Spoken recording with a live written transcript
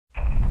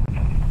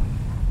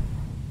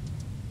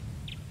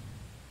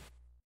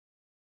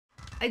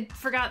I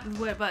forgot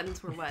what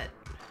buttons were what.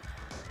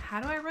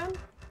 How do I run?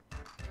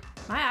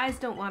 My eyes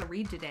don't want to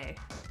read today.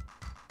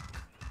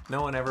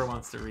 No one ever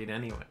wants to read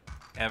anyway.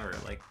 Ever.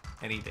 Like,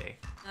 any day.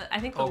 I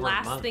think the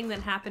last thing that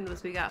happened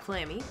was we got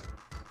Flammy.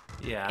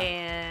 Yeah.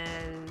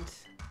 And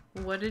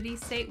what did he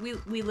say?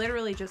 We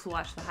literally just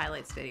watched the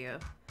highlights video.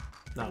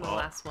 Not the all.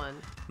 last one.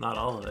 Not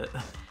all of it.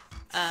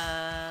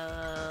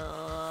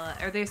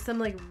 Are there some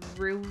like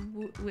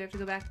we have to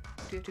go back?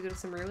 Do we have to go to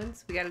some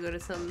ruins? We got to go to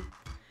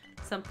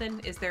something.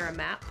 Is there a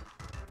map?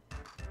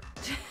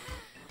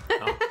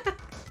 No.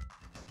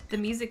 The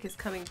music is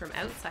coming from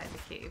outside the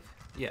cave.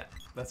 Yeah,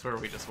 that's where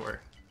we just were.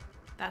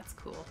 That's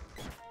cool.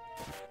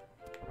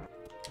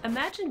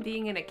 Imagine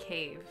being in a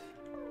cave.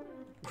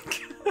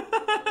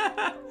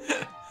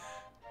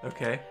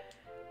 Okay.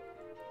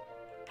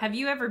 Have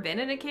you ever been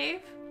in a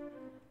cave?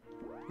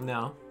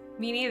 No.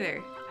 Me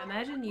neither.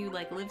 Imagine you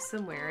like live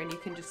somewhere and you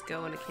can just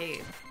go in a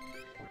cave.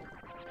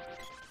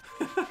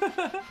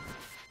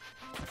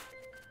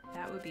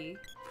 That would be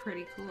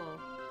pretty cool.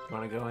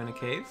 Want to go in a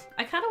cave?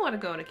 I kind of want to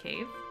go in a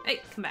cave. Hey,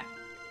 come back.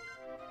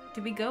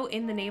 Did we go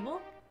in the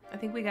navel? I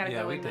think we gotta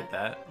go in we did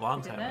that a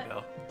long time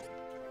ago.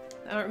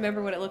 I don't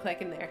remember what it looked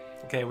like in there.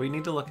 Okay, we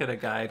need to look at a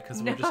guide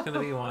because we're just going to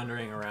be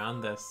wandering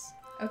around this.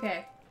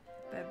 Okay.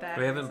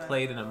 We haven't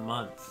played in a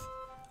month.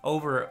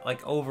 Over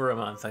a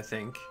month, I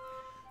think.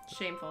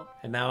 Shameful.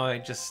 And now I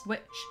just...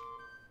 What?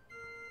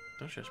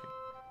 Don't judge me.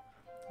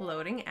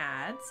 Loading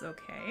ads,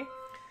 okay.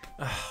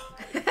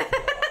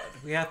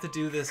 We have to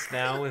do this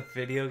now with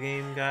video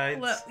game guides?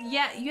 Well,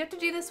 yeah, you have to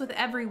do this with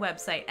every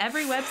website.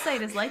 Every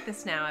website is like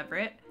this now,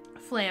 Everett.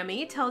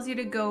 Flammy tells you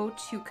to go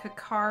to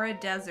Kakara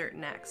Desert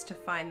next to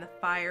find the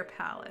Fire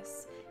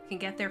Palace. You can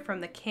get there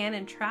from the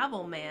Cannon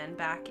Travel Man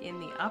back in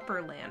the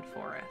Upper Land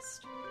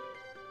Forest.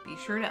 Be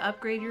sure to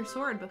upgrade your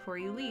sword before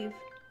you leave.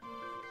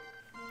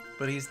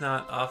 But he's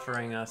not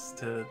offering us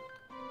to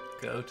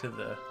go to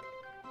the...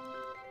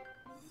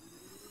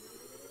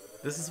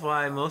 This is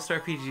why most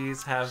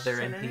RPGs have their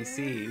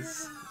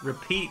NPCs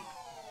repeat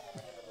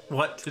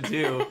what to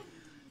do,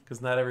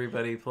 because not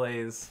everybody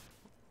plays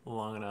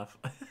long enough.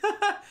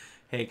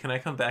 Hey, can I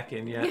come back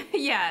in yet?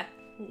 Yeah,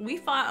 we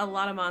fought a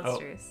lot of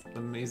monsters. Oh,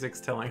 the music's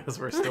telling us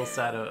we're still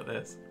sad about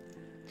this.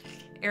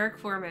 Eric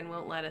Foreman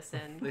won't let us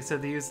in. They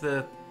said to use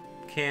the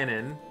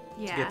cannon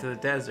to get to the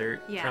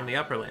desert from the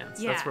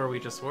Upperlands. Yeah. That's where we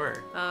just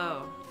were.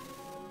 Oh.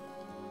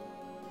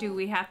 Do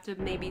we have to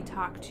maybe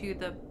talk to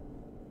the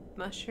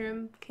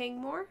Mushroom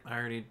King more? I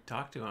already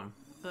talked to him.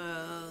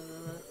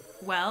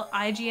 Well,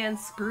 IGN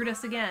screwed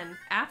us again.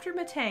 After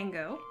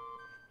Matango,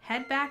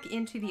 head back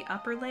into the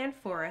Upperland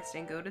Forest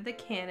and go to the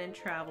Cannon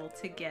Travel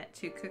to get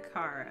to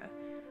Kakara.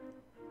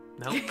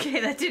 Nope. Okay,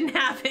 that didn't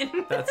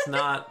happen. That's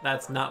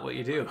not what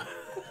you do.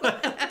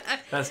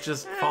 That's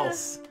just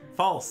false.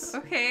 False.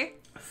 Okay.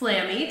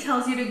 Flammy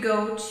tells you to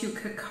go to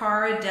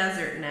Kakara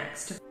Desert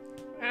next.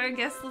 I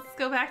guess let's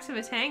go back to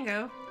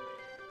Matango.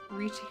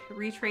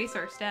 Retrace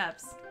our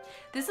steps.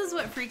 This is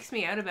what freaks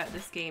me out about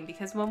this game,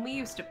 because when we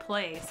used to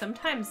play,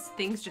 sometimes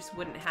things just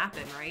wouldn't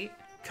happen, right?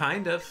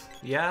 Kind of,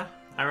 yeah.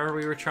 I remember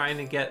we were trying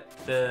to get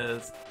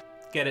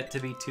it to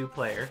be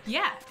 2-player.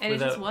 Yeah, and it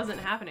just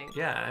wasn't happening.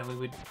 Yeah, and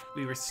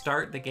we would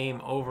start the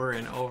game over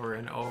and over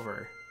and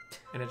over,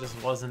 and it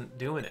just wasn't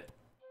doing it.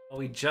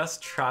 We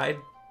just tried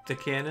the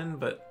cannon,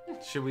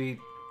 but should we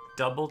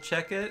double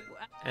check it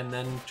and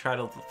then try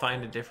to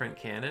find a different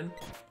cannon?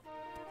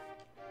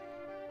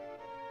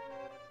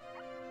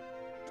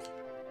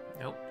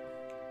 Nope.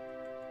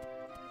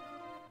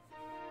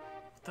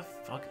 What the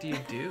fuck do you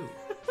do?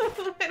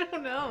 I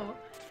don't know.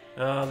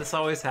 Oh, this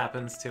always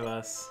happens to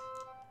us.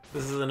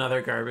 This is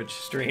another garbage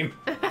stream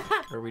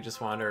where we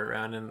just wander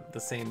around in the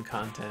same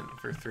content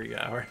for 3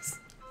 hours.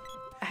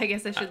 I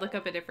guess I should look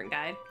up a different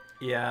guide.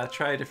 Yeah,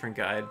 try a different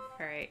guide.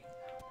 Alright.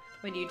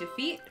 When you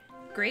defeat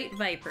Great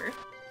Viper,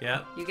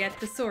 Yep. you get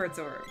the Swords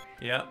Orb.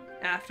 Yep.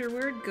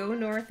 Afterward, go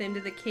north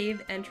into the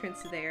cave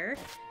entrance there.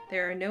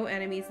 There are no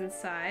enemies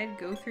inside.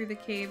 Go through the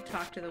cave,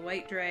 talk to the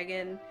white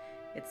dragon.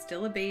 It's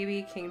still a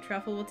baby. King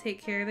Truffle will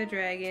take care of the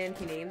dragon.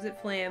 He names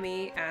it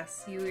Flammy,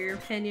 asks you your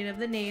opinion of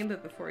the name,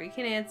 but before you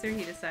can answer,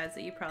 he decides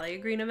that you probably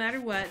agree no matter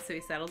what, so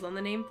he settles on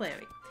the name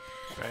Flammy.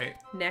 Right.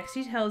 Next,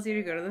 he tells you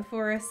to go to the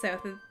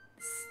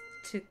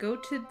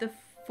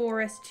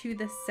forest to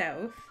the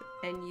south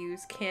and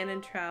use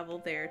cannon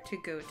travel there to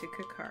go to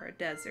Kakara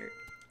Desert.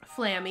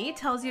 Flammy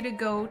tells you to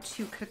go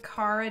to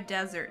Kakara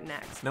Desert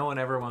next. No one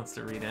ever wants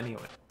to read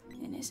anyway.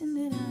 And isn't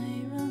it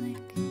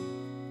ironic?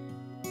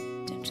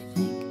 Don't you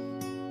think?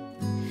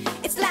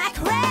 It's like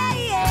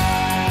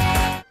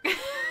rain.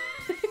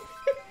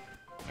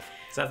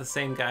 Is that the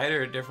same guide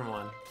or a different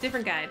one?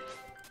 Different guide.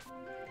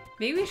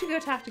 Maybe we should go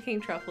talk to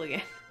King Truffle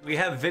again. We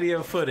have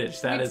video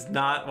footage. That is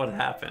not what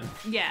happened.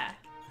 Yeah.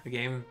 The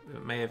game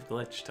may have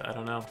glitched. I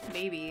don't know.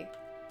 Maybe.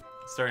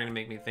 It's starting to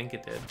make me think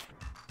it did.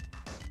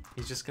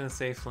 He's just gonna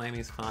say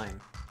Flammy's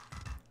fine.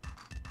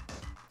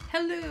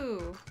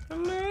 Hello.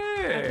 Hello.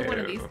 After one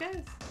of these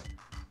guys?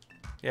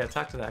 Yeah,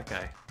 talk to that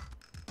guy.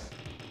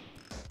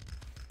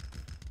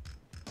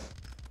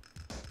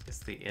 Is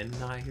the inn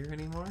not here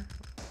anymore?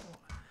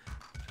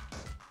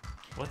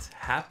 What's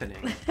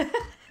happening?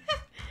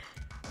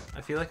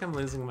 I feel like I'm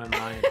losing my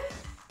mind.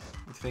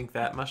 You think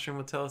that mushroom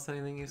would tell us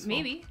anything useful?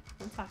 Maybe.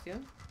 Let's talk to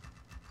him.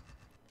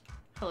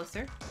 Hello,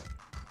 sir.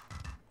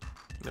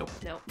 Nope.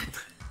 Nope.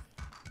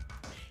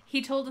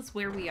 He told us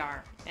where we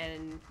are,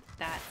 and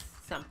that's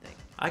something.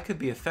 I could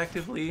be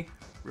effectively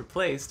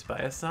replaced by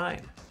a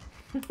sign.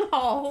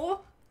 Oh.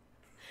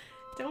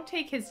 Don't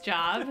take his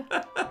job.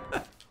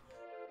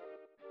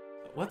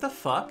 What the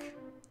fuck?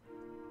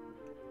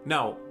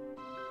 No.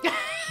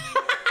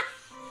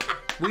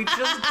 We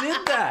just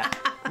did that.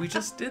 We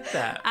just did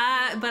that.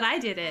 But I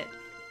did it,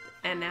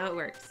 and now it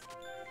works.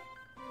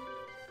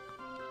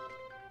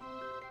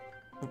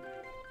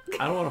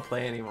 I don't want to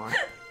play anymore.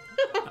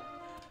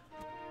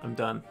 I'm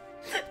done.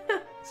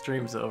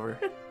 Stream's over.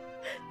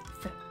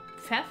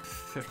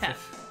 Fef?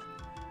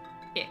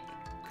 Ick.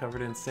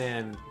 Covered in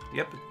sand.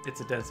 Yep,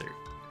 it's a desert.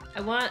 I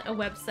want a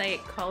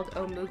website called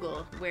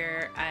Moogle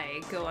where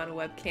I go on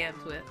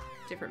webcams with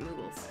different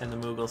Moogles. And the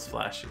Moogles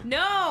flash you.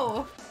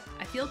 No!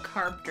 I feel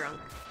carb drunk.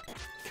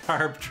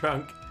 Carb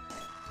drunk.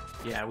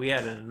 Yeah, we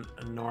had an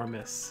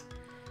enormous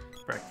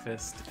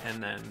breakfast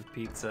and then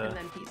pizza. And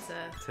then pizza.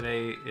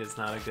 Today is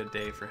not a good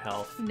day for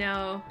health.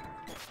 No.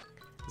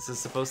 This is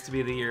supposed to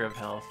be the year of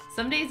health.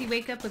 Some days you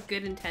wake up with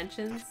good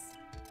intentions.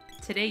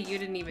 Today you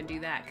didn't even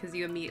do that because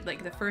you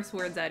like the first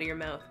words out of your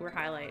mouth were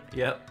highlight.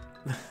 Yep.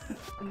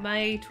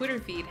 My Twitter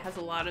feed has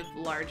a lot of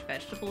large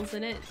vegetables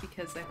in it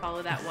because I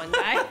follow that one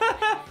guy.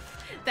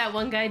 That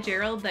one guy,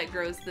 Gerald, that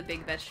grows the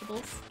big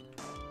vegetables.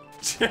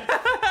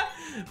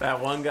 That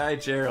one guy,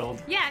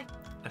 Gerald. Yeah.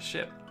 A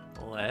ship.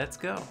 Let's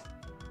go.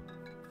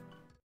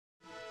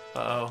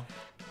 Uh-oh.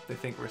 They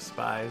think we're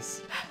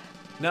spies.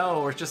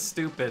 No, we're just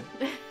stupid.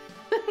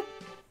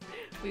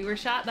 We were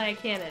shot by a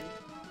cannon.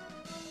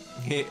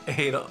 He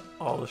ate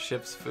all the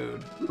ship's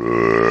food.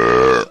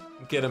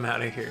 Get him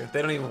out of here.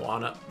 They don't even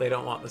want it. They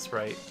don't want the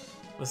Sprite.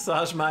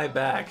 Massage my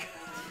back.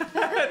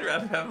 I'd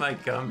rather have my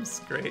gums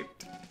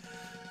scraped.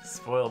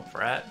 Spoiled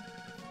brat.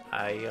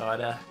 I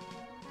oughta.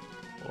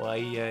 Why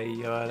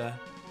I oughta.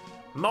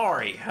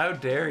 Maury, how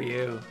dare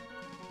you?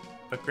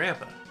 But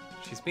Grandpa,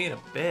 she's being a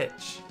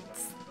bitch.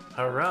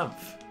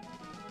 Harumph.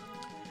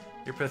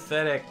 You're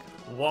pathetic,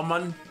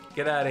 woman.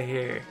 Get out of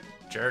here,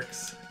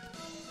 jerks.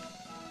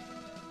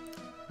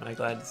 Am I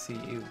glad to see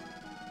you?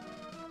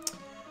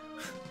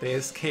 They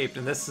escaped,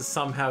 and this is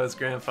somehow his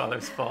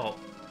grandfather's fault.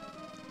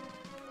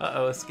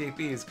 Uh-oh,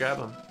 escapees, grab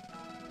them.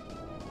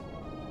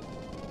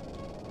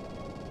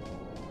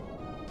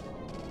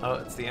 Oh,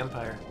 it's the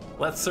Empire.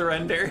 Let's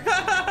surrender.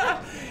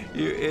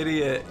 You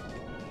idiot.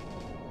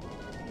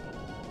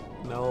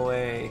 No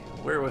way.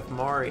 We're with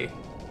Maury.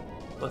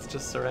 Let's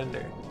just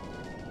surrender.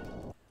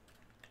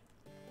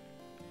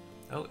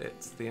 Oh,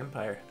 it's the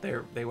Empire.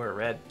 They wear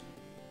red.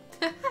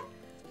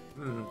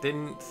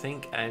 Didn't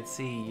think I'd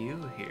see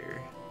you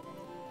here.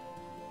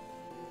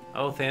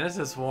 Oh, Thanos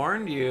has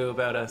warned you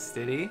about us,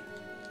 did he?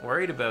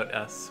 Worried about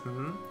us,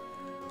 How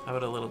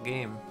about a little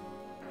game?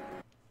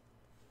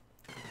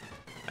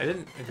 I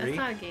didn't agree. That's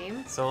not a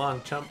game. So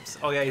long, chumps.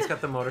 Oh yeah, he's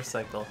got the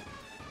motorcycle.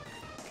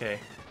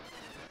 Okay.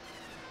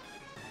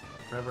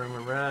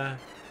 Whoa!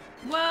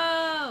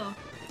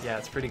 Yeah,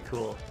 it's pretty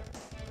cool.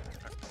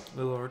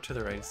 Move over to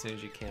the right as soon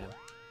as you can.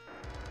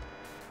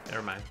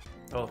 Never mind.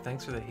 Oh,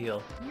 thanks for the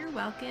heal. You're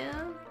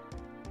welcome.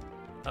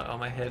 Uh-oh,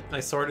 my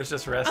sword is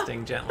just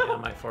resting gently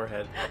on my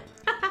forehead.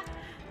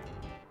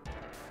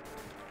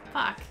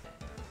 Fuck.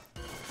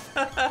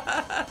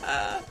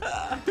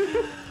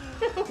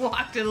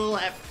 Walk to the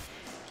left.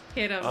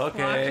 Hit him.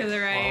 Okay. Walk to the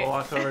right. I'll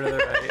walk over to the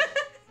right.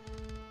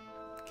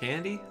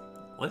 Candy?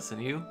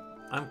 Listen, you.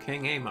 I'm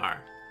King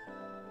Amar.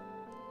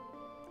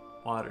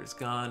 Water's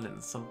gone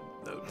and some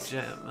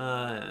gem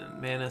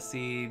and mana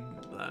seed.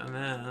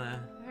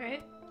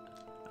 Alright.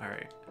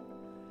 Alright.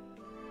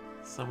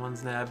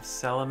 Someone's nabbed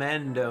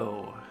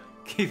Salamando,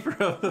 keeper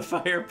of the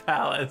Fire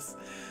Palace.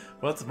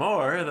 What's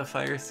more, the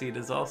fire seed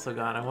is also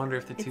gone. I wonder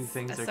if the two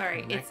things are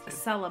connected.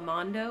 It's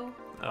Salamando.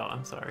 Oh,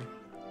 I'm sorry.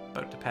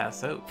 About to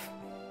pass out.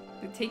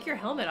 Take your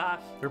helmet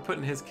off. We're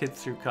putting his kid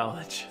through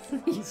college.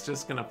 He's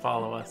just gonna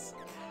follow us.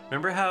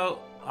 Remember how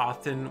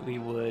often we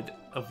would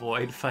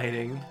avoid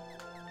fighting?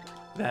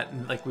 That,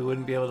 like, we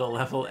wouldn't be able to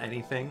level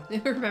anything?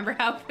 Remember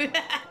how...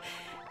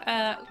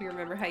 you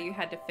remember how you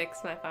had to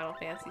fix my Final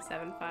Fantasy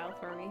VII file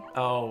for me?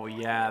 Oh,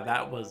 yeah,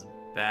 that was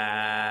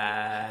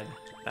bad.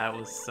 That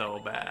was so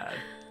bad.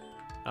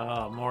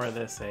 Oh, more of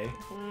this, eh?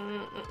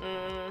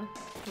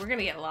 We're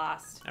gonna get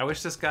lost. I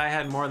wish this guy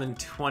had more than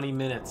 20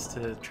 minutes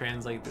to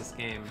translate this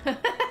game.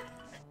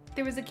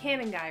 There was a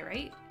cannon guy,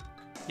 right?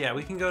 Yeah,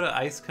 we can go to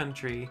Ice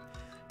Country.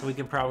 And we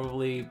can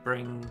probably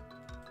bring...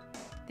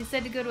 They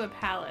said to go to a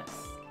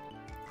palace.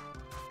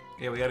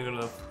 Yeah, we gotta go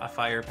to a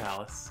fire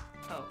palace.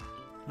 Oh.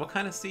 What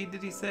kind of seed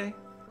did he say?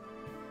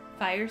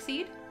 Fire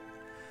seed?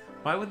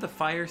 Why would the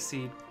fire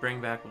seed bring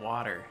back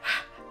water?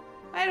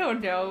 I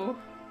don't know.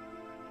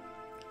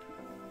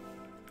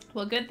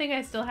 Well, good thing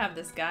I still have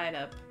this guide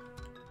up.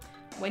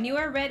 When you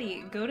are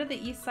ready, go to the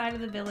east side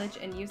of the village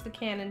and use the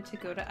cannon to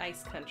go to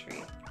Ice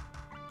Country.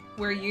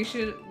 where you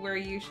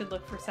should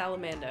look for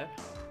Salamando.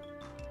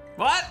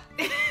 What?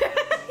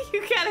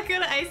 You gotta go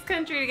to Ice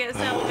Country to get Oh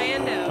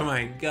Salamando.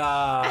 my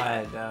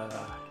god.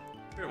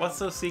 What's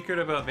so secret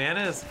about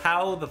Vanna is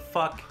how the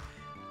fuck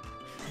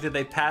did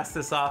they pass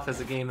this off as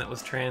a game that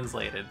was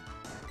translated?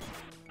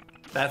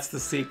 That's the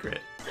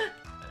secret.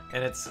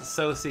 And it's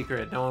so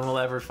secret, no one will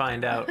ever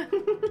find out.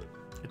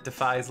 It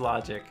defies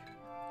logic.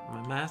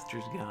 My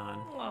master's gone.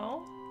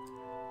 Oh.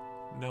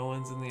 No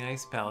one's in the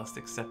ice palace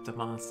except a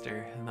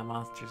monster, and the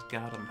monster's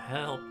got him.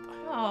 Help.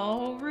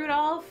 Oh,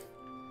 Rudolph.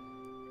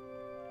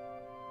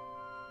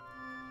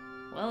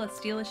 Well, let's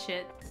steal his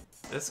shit.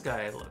 This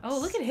guy looks Oh,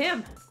 look at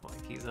him.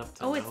 like he's up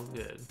to Oh, no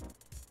good.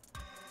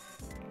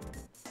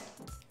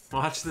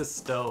 Watch this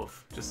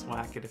stove. Just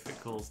whack it if it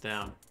cools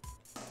down.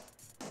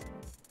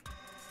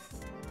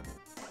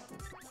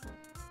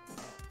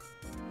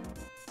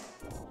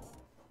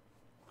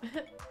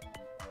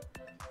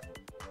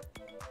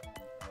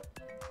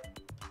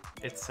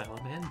 It's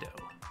Salamando.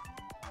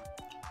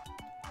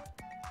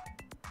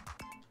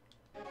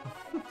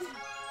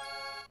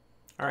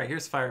 Alright,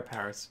 here's fire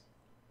powers.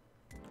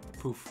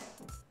 Poof.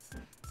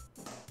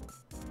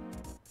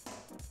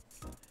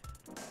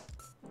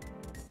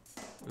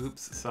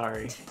 Oops,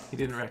 sorry. He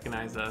didn't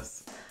recognize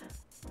us.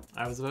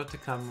 I was about to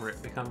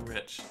become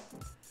rich.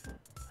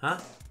 Huh?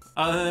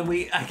 Oh,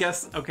 then I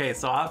guess, okay,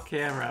 so off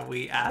camera,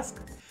 we asked...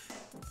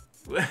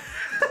 we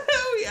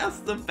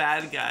asked the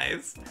bad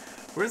guys,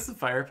 where's the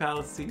fire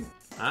palace scene?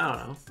 I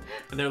don't know.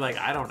 And they're like,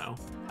 I don't know.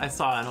 I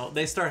saw it.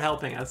 They start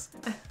helping us.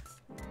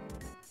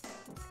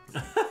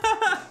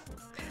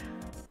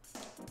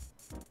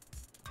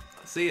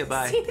 See ya,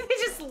 bye. They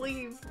just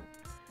leave.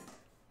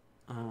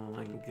 Oh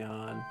my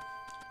god.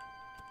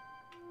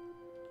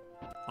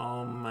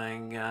 Oh my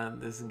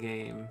god, this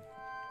game.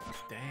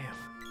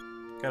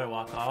 Damn. Gotta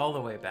walk all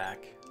the way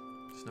back.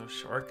 There's no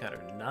shortcut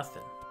or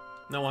nothing.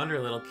 No wonder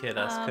little kid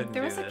us couldn't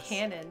do this. There was a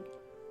cannon.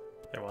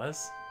 There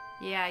was?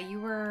 Yeah, you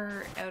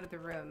were out of the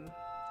room.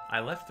 I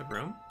left the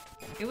room?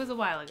 It was a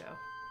while ago.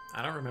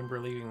 I don't remember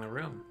leaving the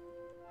room.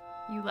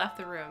 You left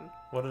the room.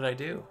 What did I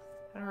do?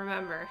 I don't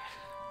remember.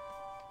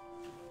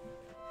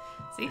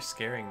 See? You're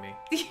scaring me.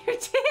 You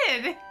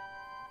did!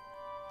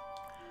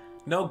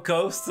 No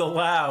ghosts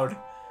allowed!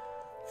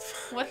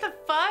 What the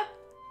fuck?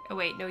 Oh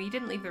wait, no, you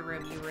didn't leave the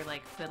room. You were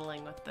like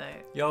fiddling with the...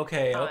 Yeah,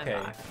 okay, Oh, okay.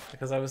 I'm not.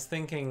 Because I was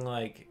thinking,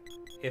 like,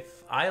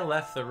 if I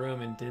left the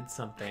room and did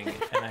something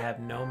and I have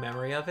no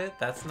memory of it,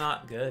 that's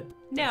not good.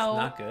 No, that's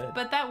not good.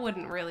 but that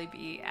wouldn't really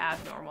be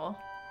abnormal.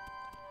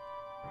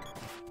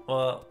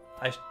 Well,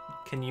 I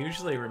can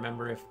usually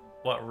remember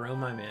what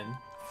room I'm in.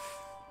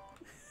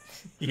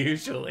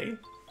 Usually.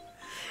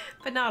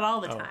 But not all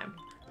the Oh. time.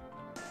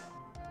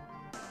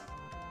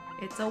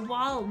 It's a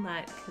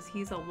walnut, because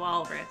he's a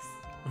walrus.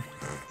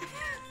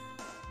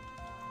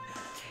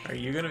 Are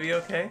you gonna be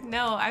okay?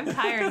 No, I'm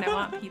tired and I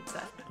want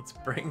pizza. Let's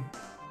bring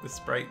the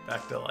sprite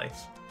back to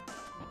life.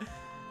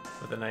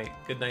 With a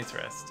good night's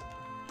rest.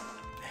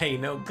 Hey,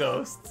 no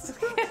ghosts.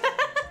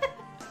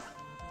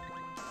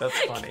 That's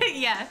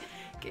funny. Yeah,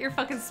 get your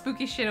fucking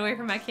spooky shit away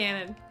from my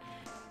cannon.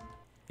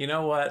 You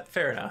know what?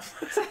 Fair enough.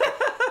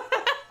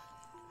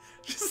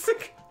 Just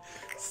like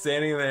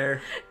standing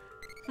there.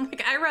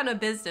 Like, I run a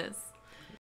business.